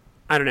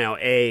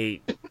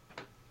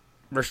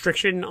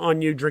restriction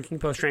on you drinking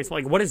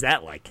post-transplant? Like, what is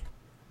that like?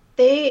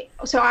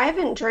 So I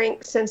haven't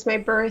drank since my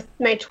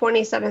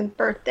 27th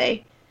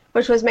birthday,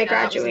 which was my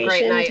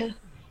graduation.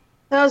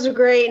 That was a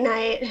great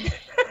night.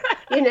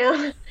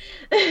 I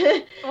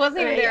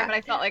wasn't even there, but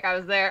I felt like I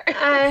was there.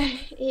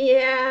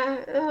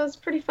 It was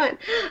pretty fun.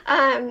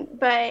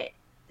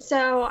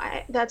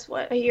 That's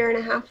a year and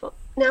a half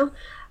now.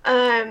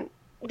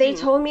 They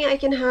told me I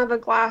can have a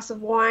glass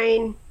of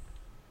wine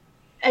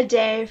a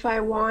day if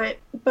I want,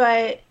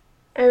 but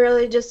I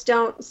really just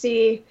don't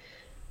see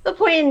the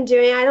point in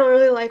doing it. I don't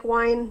really like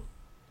wine.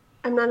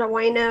 I'm not a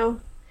wino,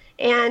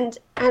 and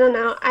I don't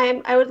know.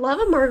 I would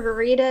love a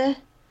margarita.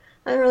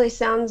 That really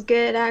sounds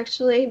good,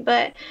 actually,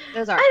 but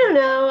I don't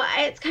know.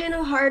 It's kind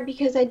of hard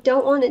because I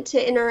don't want it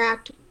to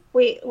interact,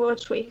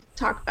 which we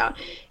talk about,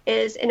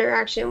 is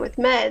interaction with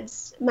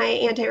meds, my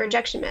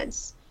anti-rejection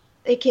meds.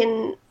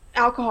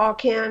 Alcohol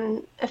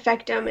can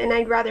affect them, and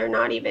I'd rather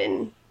not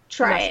even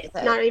try it,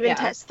 not even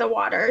test the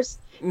waters,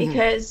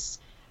 because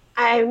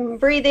I'm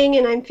breathing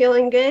and I'm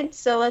feeling good,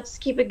 so let's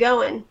keep it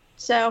going.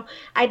 So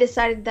I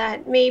decided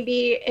that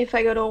maybe if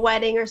I go to a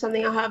wedding or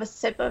something, I'll have a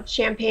sip of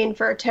champagne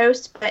for a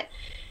toast, but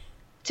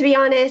to be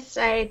honest,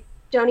 I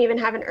don't even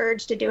have an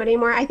urge to do it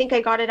anymore. I think I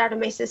got it out of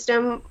my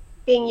system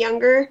being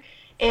younger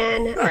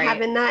and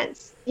having that,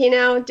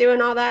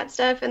 doing all that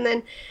stuff. And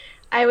then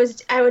I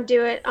would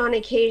do it on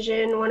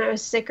occasion when I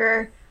was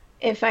sicker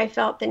if I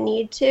felt the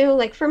need to.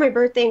 Like for my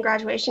birthday and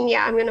graduation,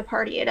 I'm going to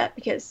party it up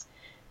because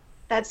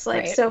that's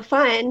so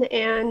fun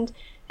and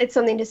it's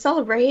something to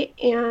celebrate.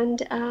 And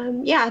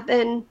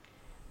then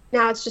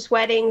now it's just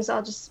weddings.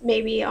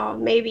 Maybe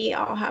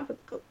I'll have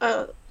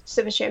a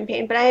sip of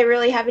champagne, but I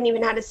really haven't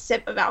even had a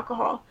sip of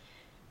alcohol,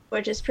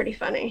 which is pretty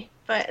funny.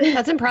 But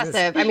that's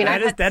impressive. I mean,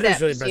 I've had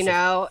sips, really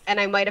impressive. And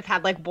I might have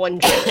had like one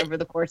drink over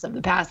the course of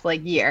the past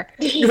year,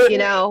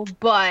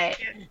 but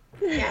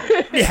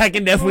I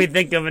can definitely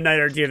think of a night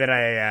or two that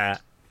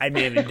I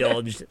may have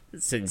indulged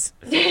since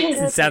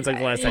it sounds like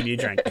the last time you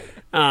drank.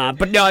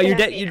 But no, you're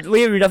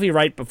definitely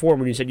right before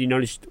when you said you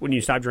noticed when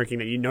you stopped drinking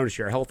that you noticed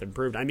your health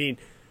improved. I mean,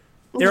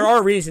 there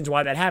are reasons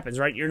why that happens,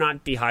 right? You're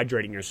not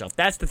dehydrating yourself.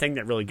 That's the thing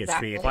that really gets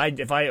me.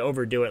 If I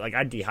overdo it,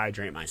 I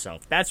dehydrate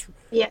myself. That's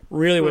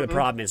really where the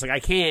problem is. I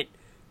can't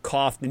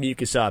cough the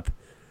mucus up,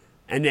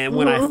 and then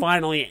when I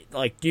finally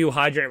do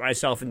hydrate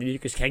myself and the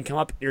mucus can come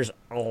up, there's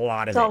a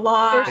lot of it.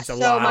 There's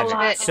so much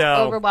of it. It's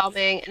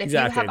overwhelming. And if you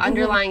have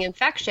underlying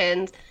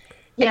infections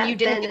and you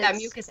didn't get that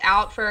mucus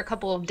out for a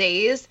couple of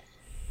days,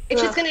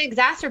 it's just going to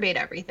exact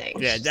everything.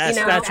 Yeah,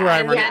 that's where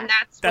I've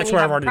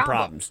run into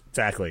problems.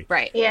 Exactly.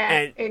 Right. Yeah,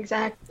 and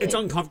exactly. It's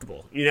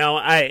uncomfortable.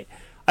 I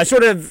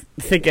sort of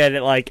think at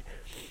it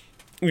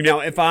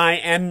if I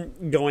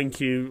am going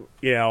to,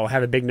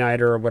 have a big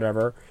night or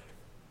whatever,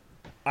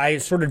 I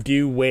sort of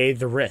do weigh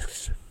the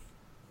risks.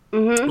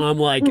 I'm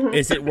like,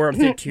 is it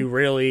worth it to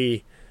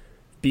really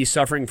be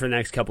suffering for the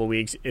next couple of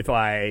weeks if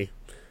I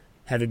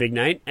have a big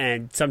night?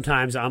 And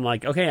sometimes I'm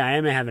like, okay, I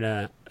am having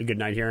a good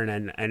night here,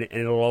 and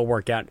it'll all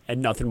work out,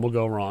 and nothing will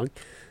go wrong.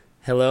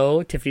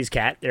 Hello, Tiffany's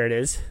cat. There it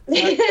is. But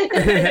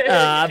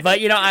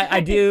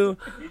I do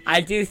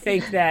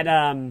think that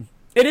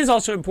it is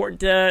also important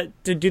to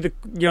do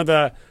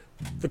the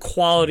the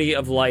quality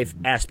of life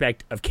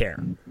aspect of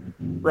care,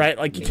 right?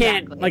 Like you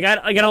can't, like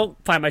I don't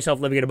find myself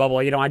living in a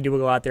bubble. You know, I do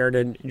go out there to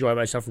enjoy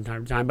myself from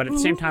time to time, but at the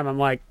same time, I'm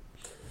like,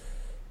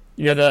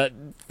 you know,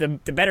 the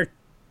better,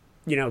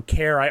 you know,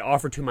 care I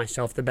offer to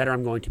myself, the better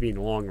I'm going to be in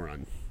the long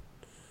run.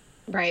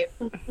 Right.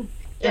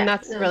 And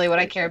that's really what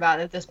I care about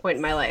at this point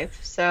in my life.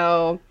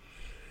 So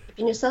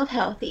keeping yourself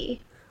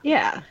healthy.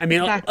 Yeah. I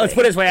mean, exactly. let's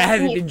put it this way: I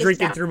haven't been Keep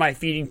drinking this through my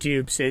feeding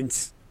tube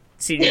since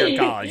senior year of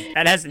college.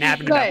 That hasn't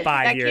happened in Good. about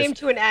 5 years. That came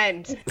to an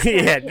end.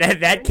 Yeah,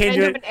 that came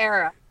End to of an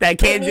era. that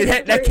came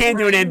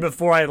to an end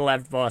before I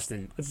left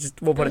Boston.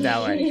 We'll put it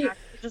that way.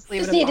 Just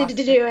leave Just it in needed to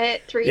Boston. do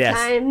it 3 Yes.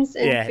 times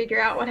and Yeah.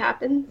 figure out what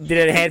happened. Did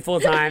it a handful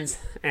of times,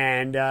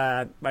 and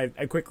I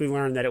quickly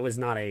learned that it was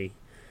not an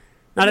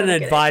good.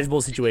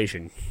 advisable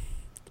situation.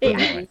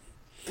 Yeah.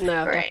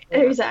 No. Right. definitely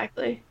not.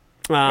 Exactly.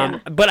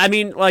 But I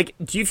mean, like,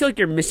 do you feel like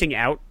you're missing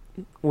out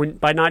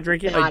by not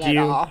drinking? Not Like, do at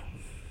you? all.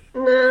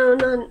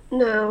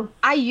 No.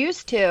 I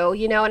used to,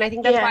 you know, and I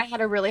think that's Yeah. why I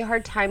had a really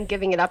hard time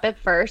giving it up at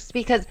first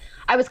because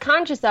I was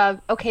conscious of,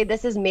 okay,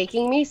 this is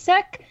making me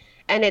sick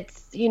and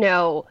it's, you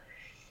know,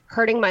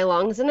 hurting my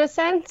lungs in a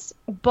sense,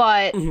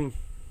 but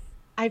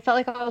I felt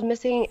like I was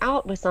missing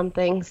out with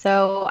something.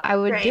 So I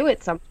would do Right.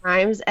 it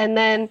sometimes. And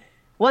then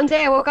one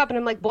day I woke up and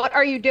I'm like, what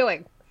are you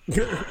doing?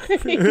 You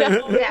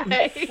know? Yeah.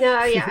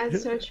 No, yeah,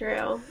 it's so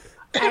true.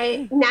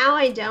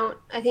 I don't.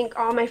 I think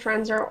all my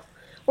friends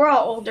we're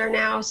all older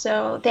now,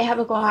 so they have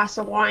a glass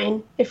of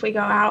wine if we go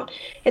out.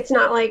 It's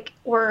not like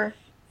we're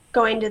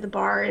going to the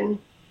bar and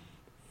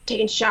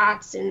taking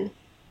shots and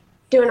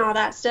doing all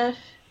that stuff.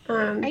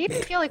 I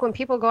even feel like when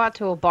people go out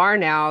to a bar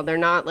now, they're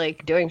not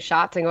like doing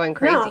shots and going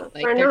crazy. No, like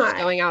they're they're just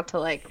not. going out to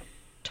like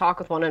talk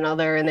with one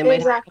another and they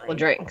might have a couple Exactly.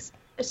 drinks.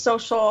 A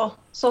social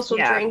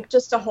Yeah. drink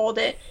just to hold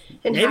it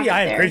and Maybe I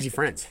have have it crazy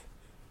friends.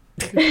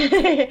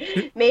 there.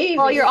 Maybe.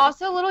 Well, you're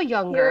also a little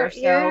younger,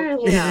 You're a so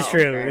little This is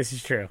true. older. This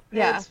is true.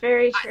 yeah. It's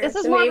very true. This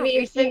is So more of a maybe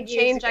a few recent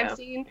years change ago. I've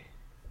seen.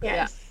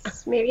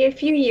 Yes, maybe a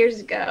few years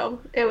ago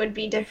it would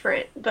be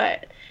different,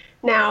 but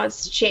now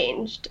it's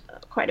changed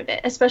quite a bit.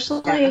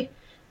 Especially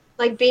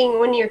like being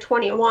when you're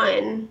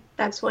 21,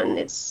 that's when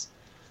it's.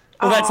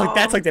 Well,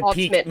 that's like the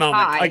peak Ultimate moment.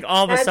 high. Like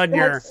all of a sudden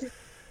you're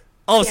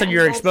Yeah,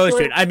 you're that's exposed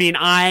to when- it. I mean,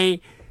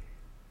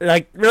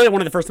 really one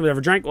of the first times I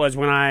ever drank was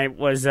when I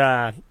was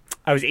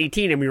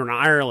 18 and we were in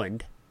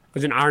Ireland. I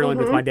was in Ireland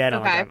with my dad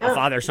on like Okay. a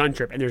father-son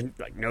trip, and there's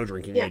like no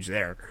drinking Yeah. age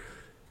there.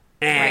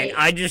 And Right.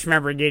 I just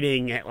remember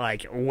getting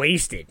like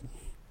wasted.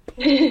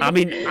 I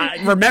mean,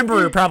 I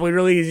remember probably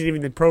really isn't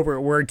even the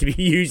appropriate word to be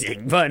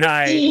using, but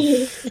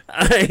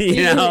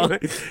you know,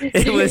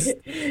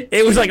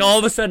 it was like all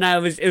of a sudden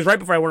it was right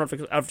before I went off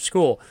of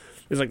school.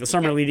 It was like the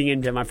summer leading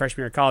into my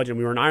freshman year of college, and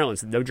we were in Ireland,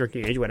 so no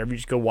drinking age, whatever, you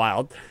just go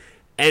wild.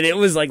 And it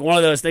was like one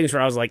of those things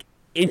where I was like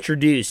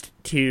introduced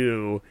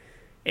to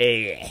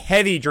a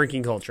heavy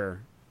drinking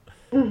culture,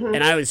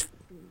 and I was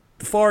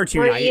far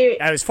too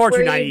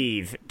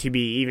naive to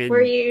be even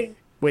Were you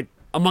with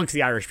amongst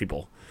the Irish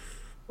people.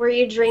 were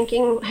you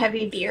drinking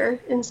heavy beer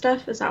and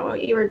stuff? Is that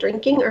what you were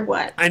drinking or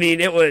what? I mean,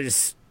 it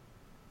was.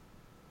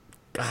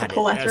 God,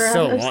 plethora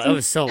of it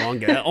was so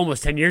long ago,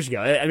 almost 10 years ago.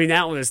 I mean,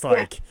 that was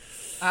like,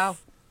 Wow.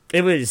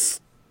 it was.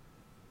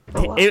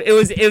 Oh, wow. It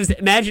was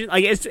imagine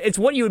like it's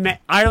what you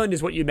Ireland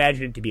is what you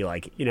imagine it to be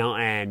like, you know,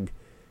 and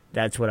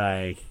that's what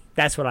I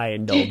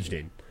indulged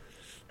in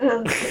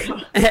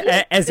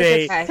as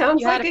a Okay.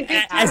 Sounds You had like a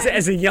good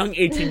as a young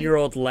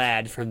 18-year-old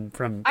lad from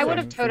I would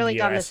have from totally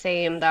done the US.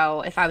 same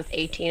though if I was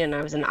 18 and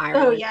I was in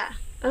Ireland. Oh yeah.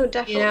 Oh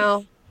definitely. You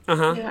know,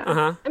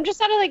 Yeah. I'm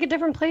just at like a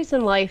different place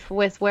in life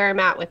with where I'm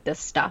at with this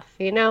stuff.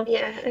 You know.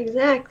 Yeah,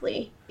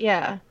 exactly.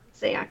 Yeah.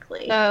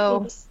 Exactly.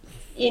 So-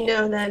 you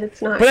know that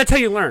it's not But that's how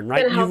you learn,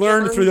 right? Gonna You help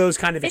learn you through those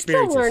kind of It's a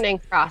experiences. learning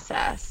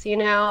process, you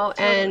know,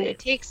 and Totally. it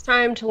takes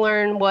time to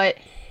learn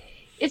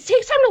it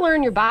takes time to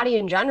learn your body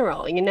in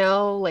general, you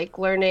know, like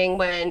learning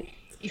when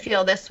you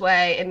feel this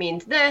way, it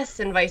means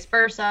this and vice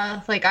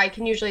versa. Like I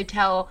can usually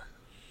tell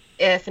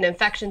if an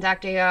infection's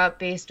acting up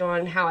based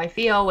on how I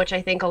feel, which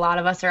I think a lot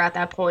of us are at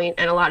that point,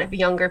 and a lot of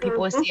younger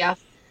people with CF,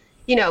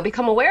 you know,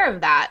 become aware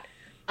of that.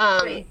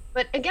 Right.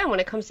 But again, when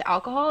it comes to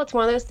alcohol, it's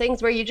one of those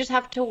things where you just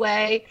have to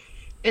weigh,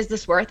 is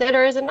this worth it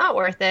or is it not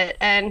worth it?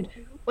 And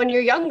when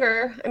you're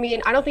younger, I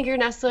mean, I don't think you're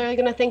necessarily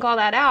going to think all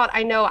that out.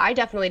 I know I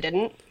definitely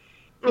didn't,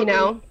 you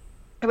know.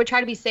 I would try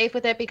to be safe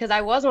with it because I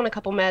was on a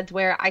couple meds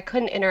where I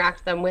couldn't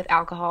interact them with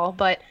alcohol.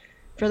 But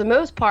for the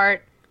most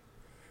part,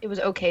 it was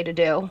okay to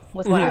do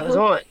with what I was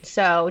on.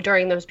 So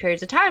during those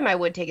periods of time, I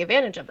would take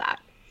advantage of that,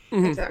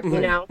 exactly.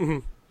 you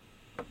know.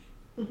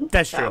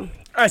 That's true.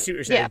 I see what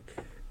you're saying.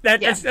 Yeah.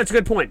 That's a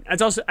good point.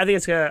 That's also I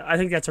think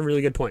that's a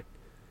really good point.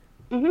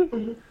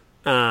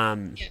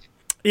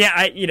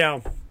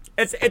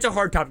 It's a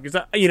hard topic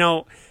because you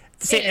know,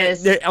 It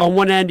is. on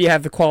one end you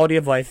have the quality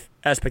of life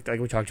aspect like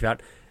we talked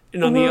about,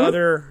 and on the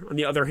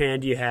other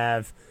hand you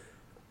have,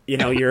 you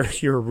know,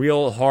 your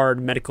real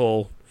hard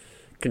medical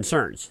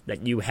concerns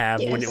that you have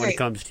when Yes. it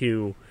comes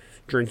to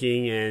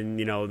drinking and,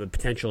 you know, the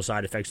potential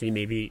side effects that you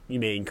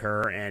may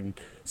incur and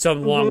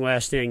some long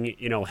lasting,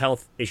 you know,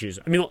 health issues.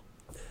 I mean,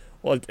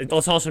 Well,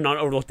 let's also not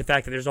overlook the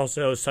fact that there's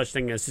also such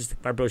thing as cystic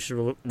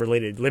fibrosis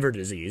related liver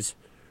disease.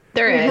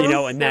 There is. You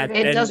know, and that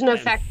it doesn't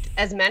affect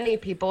as many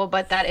people,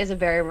 but that is a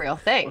very real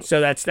thing. So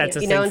that's a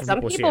thing. And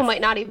some people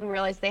might not even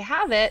realize they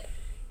have it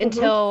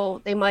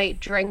until they might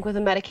drink with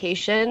a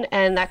medication,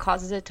 and that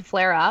causes it to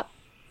flare up.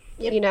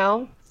 Yep. You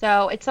know,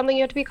 so it's something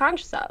you have to be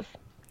conscious of.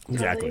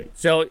 Exactly.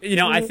 So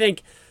I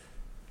think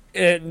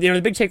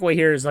the big takeaway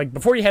here is, like,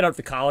 before you head out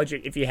to college,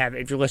 if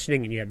you're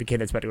listening and you have a kid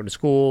that's about to go to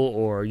school,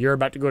 or you're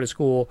about to go to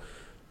school,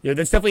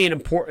 that's definitely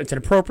it's an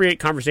appropriate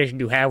conversation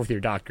to have with your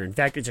doctor. In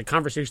fact, it's a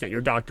conversation that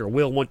your doctor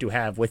will want to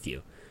have with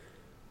you.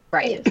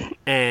 Right.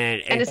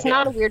 And it's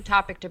not a weird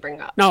topic to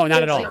bring up. No,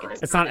 not at all.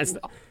 It's not.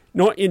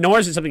 Nor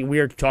is it something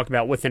weird to talk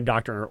about with a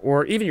doctor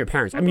or even your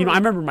parents. I mean, I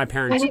remember my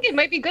parents. I think it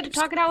might be good to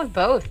talk it out with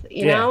both.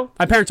 You know,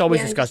 my parents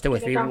always discussed it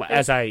with me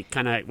as I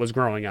kind of was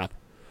growing up.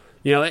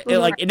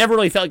 It never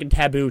really felt like a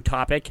taboo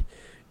topic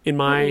in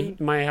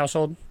my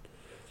household.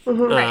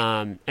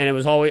 And it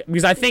was always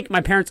because I think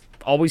my parents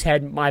always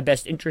had my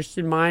best interests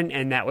in mind,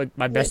 and that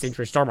my best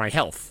interests are my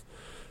health.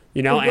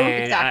 And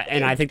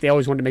exactly. I think they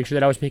always wanted to make sure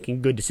that I was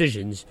making good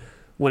decisions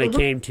when it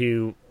came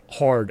to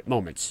hard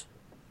moments.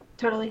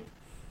 Totally.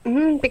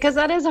 Because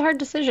that is a hard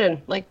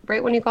decision, like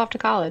right when you go off to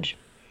college.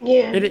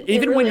 Yeah.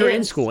 Even really when you're is.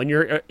 in school and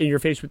you're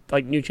faced with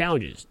like new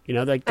challenges,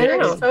 like I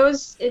know.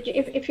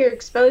 If you're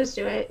exposed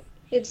to it,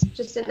 it's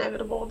just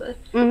inevitable to,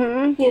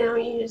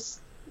 you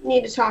just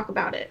need to talk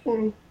about it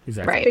and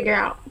figure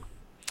out.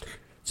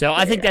 So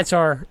I think that's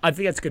a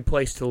good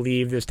place to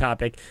leave this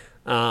topic.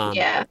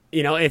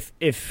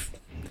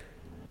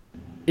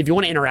 If you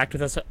want to interact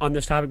with us on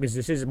this topic, because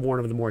this is one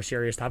of the more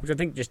serious topics, I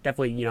think just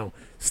definitely,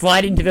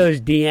 slide into those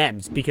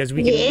DMs because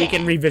we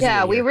can revisit.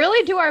 Yeah, we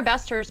really do our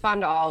best to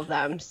respond to all of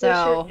them.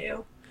 So we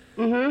sure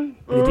do.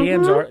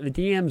 The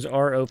DMs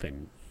are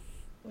open.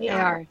 They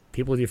are.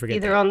 People do forget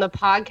either that. on the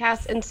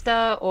podcast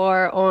Insta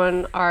or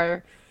on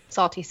our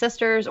Salty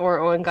Sisters or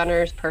on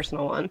Gunner's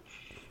personal one.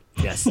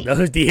 Yes,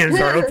 those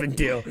DMs are open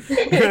too.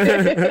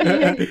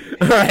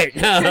 All right.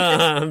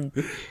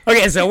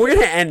 Okay, so we're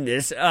gonna end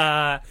this.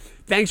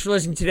 Thanks for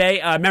listening today.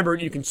 Remember,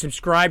 you can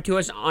subscribe to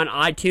us on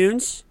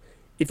iTunes.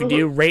 If you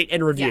do, rate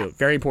and review. Yes.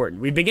 Very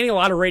important. We've been getting a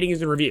lot of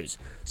ratings and reviews.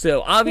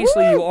 So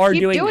obviously you are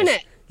Keep doing this.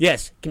 it.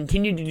 Yes,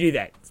 continue to do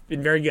that. It's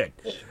been very good.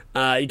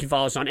 You can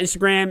follow us on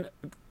Instagram.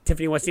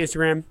 Tiffany, what's the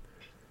Instagram?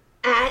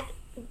 At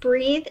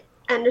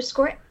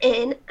breathe_in_pod.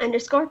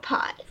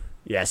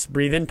 Yes,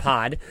 Breathe In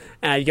Pod.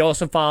 You can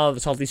also follow the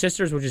Salty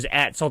Sisters, which is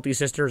at Salty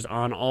Sisters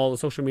on all the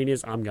social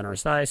medias. I'm Gunnar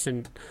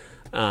Esiason.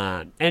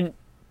 And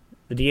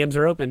the DMs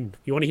are open.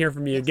 If you want to hear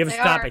from you, give us a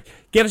topic.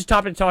 Give us a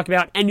topic to talk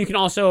about. And you can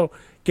also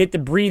get the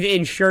Breathe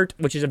In shirt,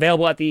 which is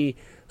available at the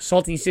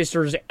Salty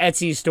Sisters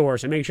Etsy store.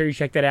 So make sure you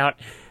check that out.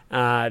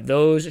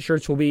 Those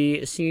shirts will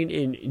be seen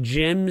in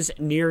gyms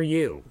near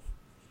you.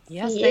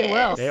 Yes, they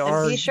will. They and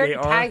are. Be sure to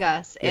tag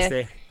us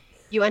if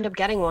you end up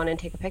getting one and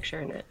take a picture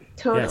in it.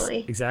 Totally.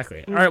 Yes,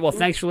 exactly. All right, well,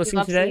 thanks for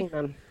listening today.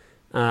 Them.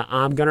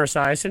 I'm Gunnar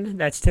Esiason.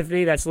 That's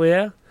Tiffany. That's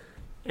Leah.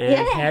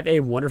 And have a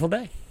wonderful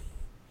day.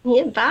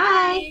 Yeah,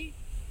 bye.